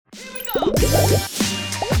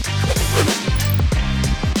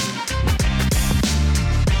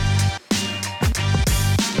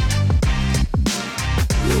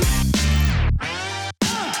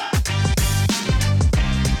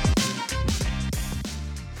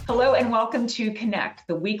Hello and welcome to Connect,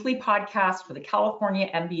 the weekly podcast for the California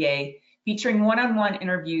MBA, featuring one-on-one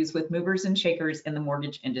interviews with movers and shakers in the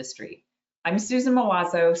mortgage industry. I'm Susan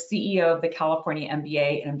Milazzo, CEO of the California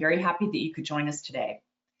MBA, and I'm very happy that you could join us today.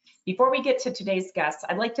 Before we get to today's guests,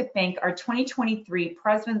 I'd like to thank our 2023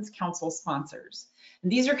 President's Council sponsors.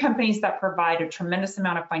 And these are companies that provide a tremendous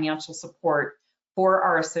amount of financial support for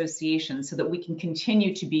our association so that we can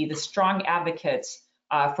continue to be the strong advocates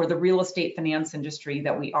for the real estate finance industry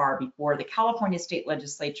that we are before the California State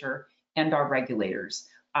Legislature and our regulators.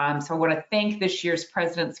 So I want to thank this year's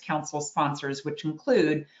President's Council sponsors, which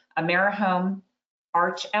include AmeriHome,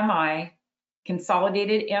 Arch MI,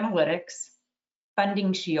 Consolidated Analytics,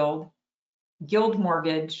 Funding Shield, Guild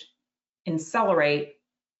Mortgage, Accelerate,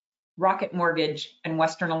 Rocket Mortgage, and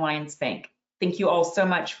Western Alliance Bank. Thank you all so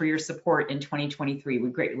much for your support in 2023. We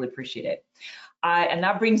greatly appreciate it. And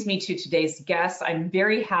that brings me to today's guest. I'm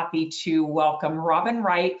very happy to welcome Robin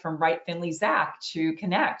Wright from Wright, Finlay, Zach to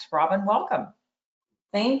Connect. Robin, welcome.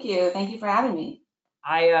 Thank you. Thank you for having me.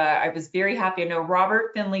 I was very happy. I know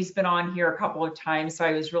Robert Finley's been on here a couple of times, so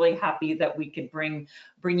I was really happy that we could bring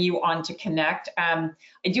you on to Connect. I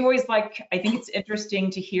do always I think it's interesting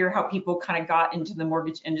to hear how people kind of got into the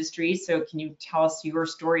mortgage industry. So can you tell us your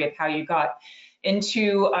story of how you got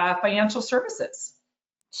into financial services?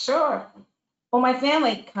 Sure. Well, my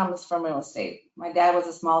family comes from real estate. My dad was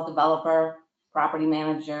a small developer, property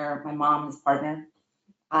manager, my mom his partner.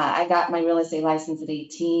 I got my real estate license at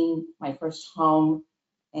 18, my first home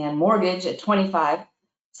and mortgage at 25.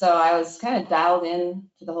 So I was kind of dialed in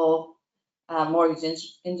to the whole mortgage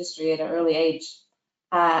industry at an early age.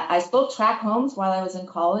 I spoke track homes while I was in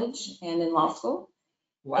college and in law school.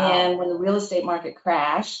 Wow. And when the real estate market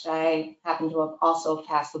crashed, I happened to have also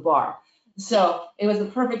passed the bar. So it was the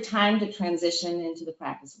perfect time to transition into the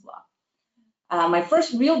practice of law. My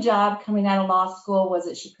first real job coming out of law school was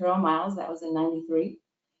at Shapiro Miles. That was in '93.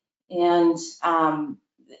 And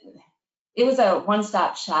it was a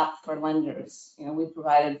one-stop shop for lenders. You know, we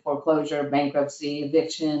provided foreclosure, bankruptcy,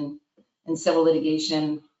 eviction, and civil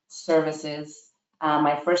litigation services.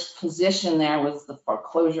 My first position there was the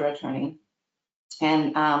foreclosure attorney.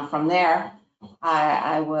 And from there,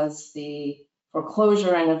 I was the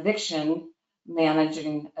foreclosure and eviction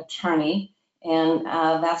managing attorney. And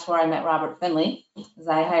that's where I met Robert Finlay, because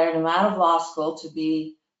I hired him out of law school to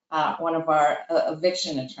be one of our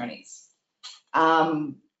eviction attorneys.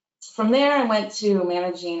 From there, I went to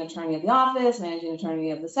managing attorney of the office, managing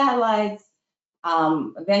attorney of the satellites,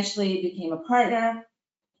 eventually became a partner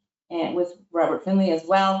and with Robert Finlay as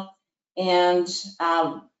well. And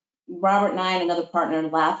Robert and I and another partner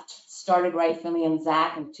left, started Wright, Finlay, and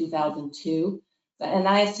Zach in 2002. And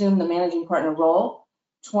I assumed the managing partner role.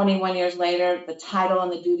 21 years later, the title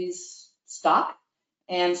and the duties stuck.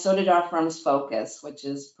 And so did our firm's focus, which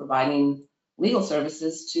is providing legal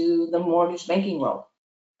services to the mortgage banking world.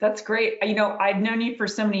 That's great. You know, I've known you for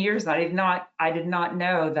so many years. I did not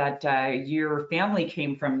know that your family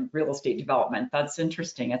came from real estate development. That's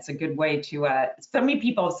interesting. It's a good way to. So many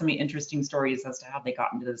people have so many interesting stories as to how they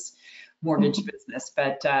got into this mortgage business.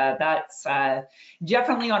 But that's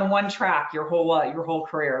definitely on one track your whole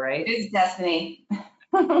career, right? It's destiny.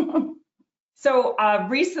 So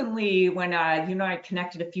recently, when you and I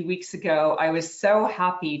connected a few weeks ago, I was so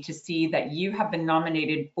happy to see that you have been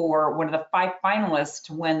nominated for one of the 5 finalists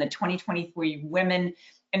to win the 2023 Women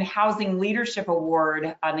in Housing Leadership Award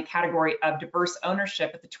in the category of diverse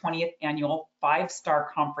ownership at the 20th Annual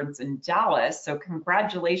 5-Star Conference in Dallas. So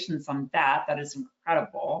congratulations on that. That is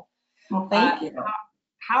incredible. Well, thank you.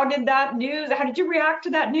 How did you react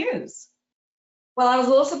to that news? Well, I was a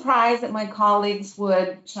little surprised that my colleagues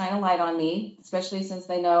would shine a light on me, especially since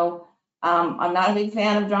they know I'm not a big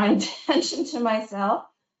fan of drawing attention to myself,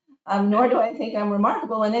 nor do I think I'm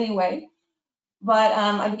remarkable in any way. But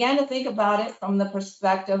I began to think about it from the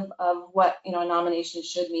perspective of what a nomination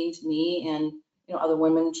should mean to me and other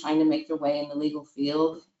women trying to make their way in the legal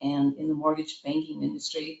field and in the mortgage banking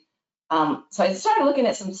industry. So I started looking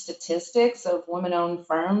at some statistics of women-owned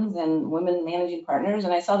firms and women managing partners,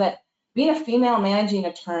 and I saw that being a female managing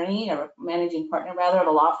attorney or managing partner rather of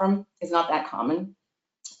a law firm is not that common.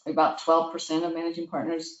 About 12% of managing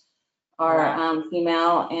partners are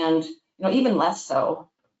female, and even less so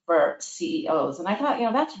for CEOs. And I thought,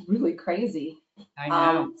 that's really crazy. I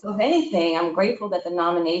know. So if anything, I'm grateful that the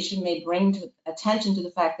nomination may bring attention to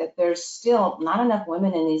the fact that there's still not enough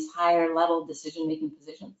women in these higher level decision-making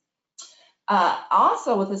positions.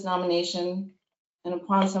 Also with this nomination, and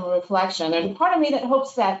upon some reflection, there's a part of me that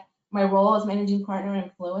hopes that my role as managing partner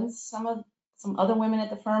influence some other women at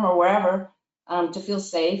the firm or wherever to feel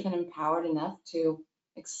safe and empowered enough to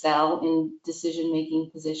excel in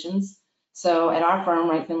decision-making positions. So at our firm,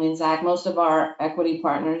 Wright, Finlay, and Zach, most of our equity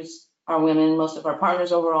partners are women. Most of our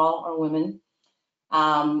partners overall are women.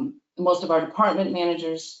 Most of our department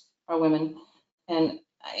managers are women. And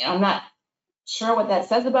I'm not sure what that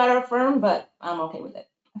says about our firm, but I'm okay with it.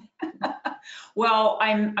 Well,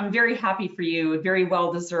 I'm very happy for you. Very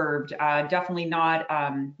well deserved. Definitely not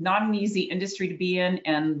an easy industry to be in,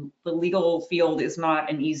 and the legal field is not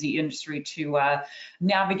an easy industry to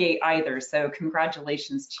navigate either. So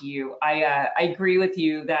congratulations to you. I agree with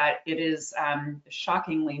you that it is a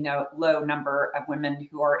shockingly low number of women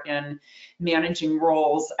who are in managing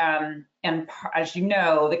roles. And as you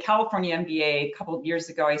know, the California MBA, a couple of years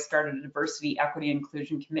ago, I started a diversity, equity,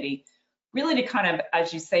 inclusion committee, really to kind of,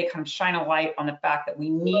 as you say, kind of shine a light on the fact that we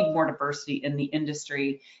need more diversity in the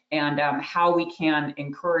industry and how we can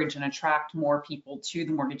encourage and attract more people to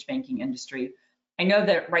the mortgage banking industry. I know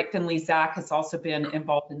that Wright, Finlay, Zach has also been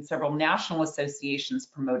involved in several national associations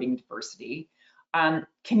promoting diversity.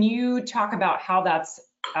 Can you talk about how that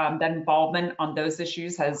involvement on those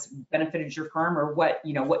issues has benefited your firm, or what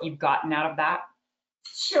you've gotten out of that?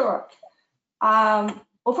 Sure. Well,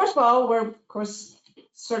 first of all, we're of course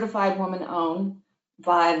certified woman-owned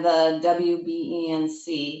by the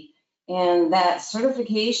WBENC, and that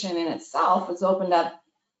certification in itself has opened up,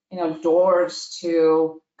 doors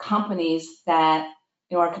to companies that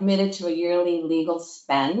are committed to a yearly legal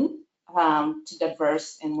spend to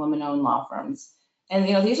diverse and women-owned law firms. And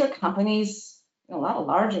these are companies, a lot of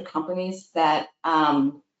larger companies that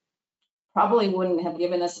probably wouldn't have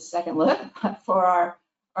given us a second look for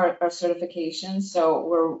our certification. So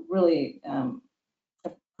we're really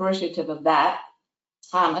appreciative of that.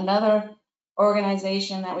 Another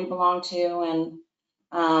organization that we belong to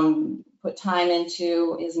and put time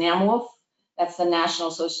into is NAMWOLF. That's the National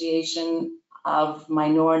Association of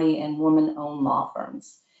Minority and Women-Owned Law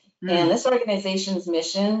Firms. And this organization's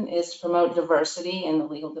mission is to promote diversity in the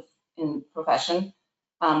legal profession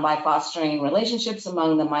by fostering relationships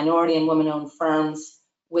among the minority and women-owned firms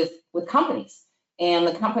with companies. And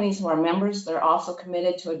the companies who are members, they're also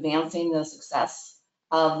committed to advancing the success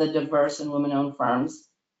of the diverse and women-owned firms.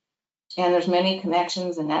 And there's many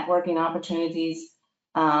connections and networking opportunities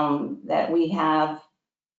that we have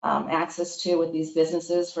access to with these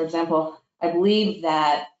businesses. For example, I believe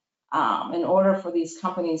that in order for these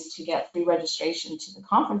companies to get free registration to the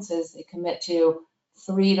conferences, they commit to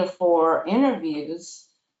 3 to 4 interviews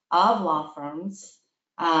of law firms,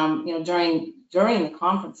 during the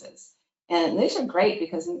conferences. And these are great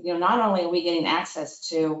because not only are we getting access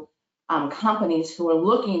to companies who are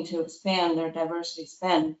looking to expand their diversity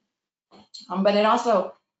spend, but it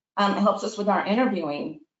also helps us with our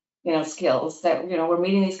interviewing, skills. That we're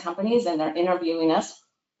meeting these companies and they're interviewing us,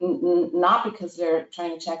 not because they're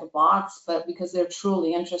trying to check a box, but because they're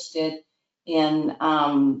truly interested in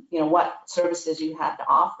what services you have to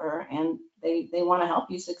offer, and they want to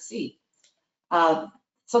help you succeed.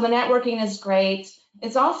 So the networking is great.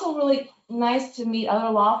 It's also really nice to meet other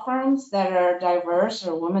law firms that are diverse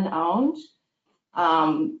or women-owned.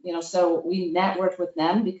 So we network with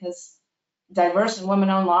them because diverse and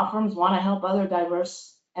women-owned law firms want to help other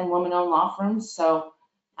diverse and women-owned law firms. So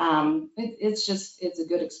it's a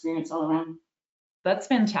good experience all around. That's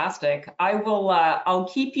fantastic. I'll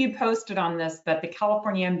keep you posted on this, but the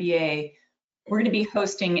California MBA, we're going to be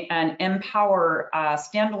hosting an Empower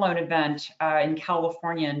standalone event in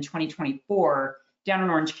California in 2024 down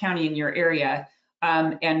in Orange County in your area.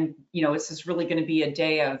 And this is really going to be a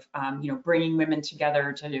day of bringing women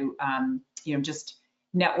together to just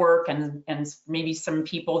network and maybe some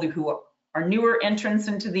people who are newer entrants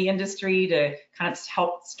into the industry to kind of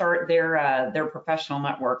help start their professional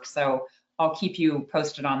network. So I'll keep you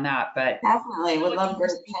posted on that. But definitely would love to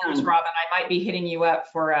speakers, Robin. I might be hitting you up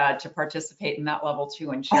for to participate in that level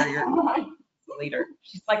too and share your leader.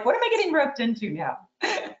 She's like, what am I getting roped into now?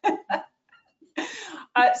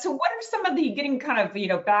 So what are some of the, getting kind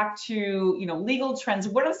of, back to, legal trends,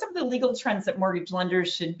 what are some of the legal trends that mortgage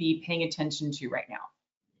lenders should be paying attention to right now?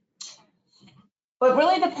 Well, it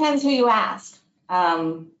really depends who you ask,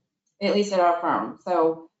 at least at our firm.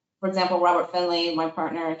 So, for example, Robert Finlay, my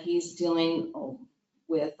partner, he's dealing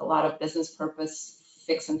with a lot of business purpose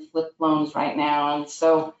fix and flip loans right now. And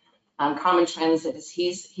so common trends that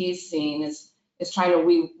he's seeing is trying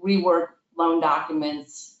to rework loan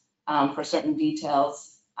documents for certain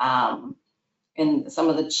details, and some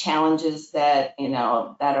of the challenges that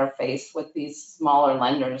that are faced with these smaller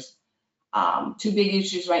lenders. Two big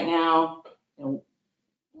issues right now,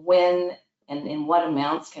 when and in what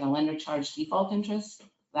amounts can a lender charge default interest?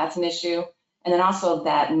 That's an issue. And then also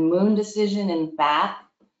that Moon decision in BAT,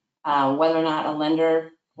 whether or not a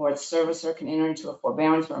lender or its servicer can enter into a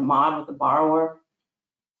forbearance or a mod with the borrower,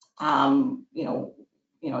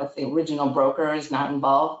 if the original broker is not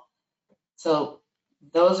involved. So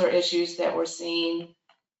those are issues that we're seeing.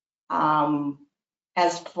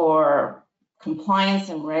 As for compliance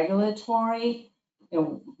and regulatory,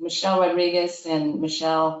 Michelle Rodriguez and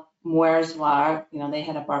Michelle Muerzwa, they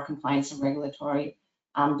head up our compliance and regulatory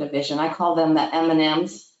division. I call them the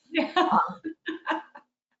M&Ms. Yeah.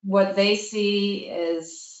 What they see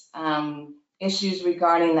is issues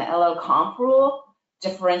regarding the LO comp rule,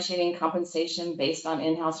 differentiating compensation based on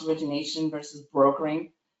in-house origination versus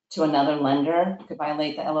brokering to another lender could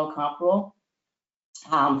violate the LO comp rule.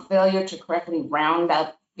 Failure to correctly round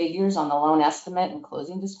up figures on the loan estimate and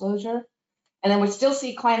closing disclosure. And then we still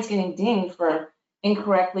see clients getting dinged for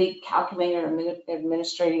incorrectly calculating or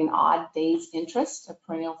administrating odd days interest, a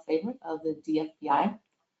perennial favorite of the DFPI.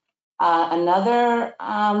 Another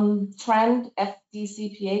trend,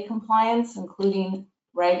 FDCPA compliance, including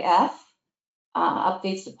Reg F,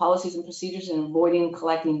 updates to policies and procedures and avoiding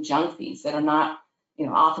collecting junk fees that are not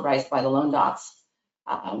authorized by the loan docs.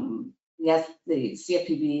 Yes, the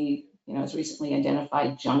CFPB has recently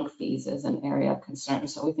identified junk fees as an area of concern,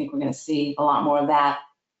 so we think we're going to see a lot more of that.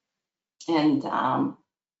 And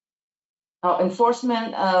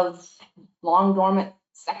enforcement of long dormant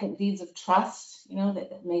second deeds of trust,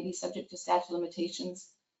 that may be subject to statute of limitations.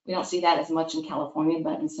 We don't see that as much in California,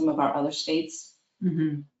 but in some of our other states.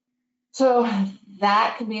 Mm-hmm. So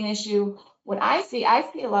that could be an issue. What I see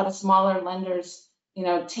a lot of smaller lenders,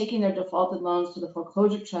 taking their defaulted loans to the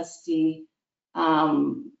foreclosure trustee,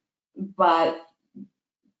 but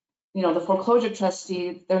the foreclosure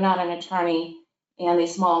trustee, they're not an attorney, and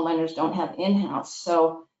these small lenders don't have in-house,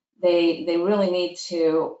 so they really need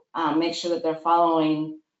to make sure that they're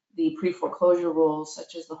following the pre-foreclosure rules,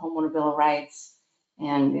 such as the homeowner bill of rights,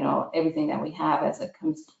 and everything that we have as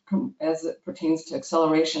it pertains to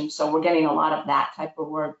acceleration. So we're getting a lot of that type of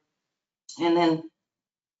work. And then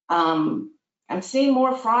I'm seeing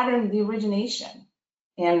more fraud in the origination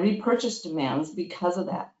and repurchase demands because of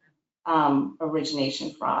that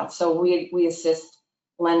origination fraud. So we assist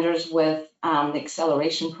lenders with the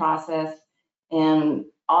acceleration process, and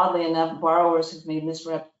oddly enough, borrowers who've made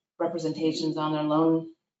misrepresentations on their loan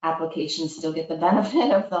applications still get the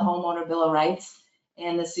benefit of the homeowner bill of rights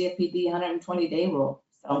and the CFPB 120-day rule.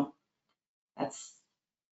 So that's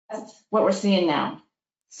what we're seeing now.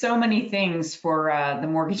 So many things for the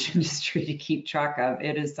mortgage industry to keep track of.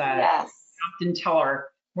 It is, yes. I often tell our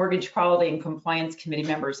mortgage quality and compliance committee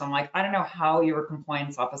members, I'm like, I don't know how you're a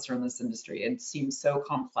compliance officer in this industry. It seems so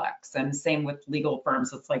complex. And same with legal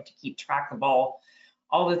firms. It's like to keep track of all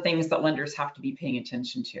the things that lenders have to be paying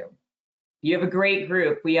attention to. You have a great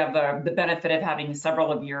group. We have the benefit of having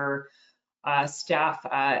several of your staff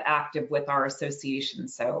active with our association.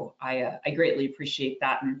 So I greatly appreciate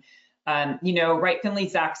that. And Wright Finlay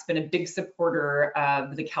Zach's been a big supporter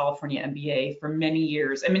of the California MBA for many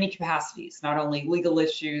years in many capacities, not only legal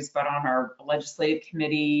issues, but on our legislative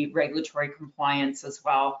committee, regulatory compliance as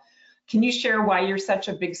well. Can you share why you're such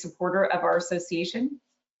a big supporter of our association?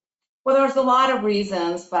 Well, there's a lot of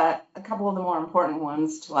reasons, but a couple of the more important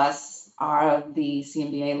ones to us are the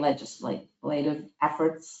CMBA legislative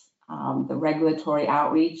efforts, the regulatory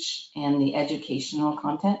outreach, and the educational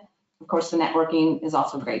content. Of course, the networking is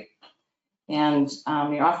also great. And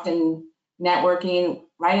you're often networking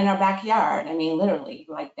right in our backyard. I mean, literally,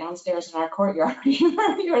 like downstairs in our courtyard,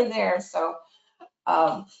 you're there. So,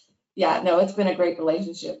 it's been a great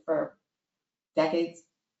relationship for decades.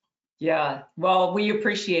 Yeah, well, we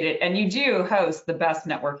appreciate it. And you do host the best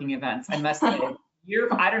networking events, I must say.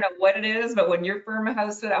 I don't know what it is, but when your firm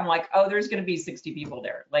hosts it, I'm like, oh, there's going to be 60 people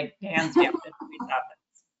there, like hands down.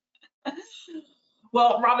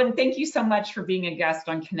 Well, Robin, thank you so much for being a guest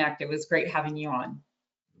on Connect. It was great having you on.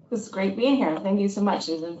 It was great being here. Thank you so much,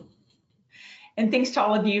 Susan. And thanks to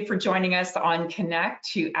all of you for joining us on Connect.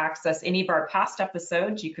 To access any of our past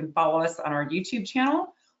episodes, you can follow us on our YouTube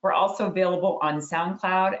channel. We're also available on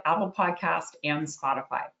SoundCloud, Apple Podcast, and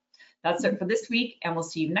Spotify. That's it for this week, and we'll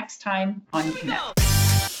see you next time on Connect.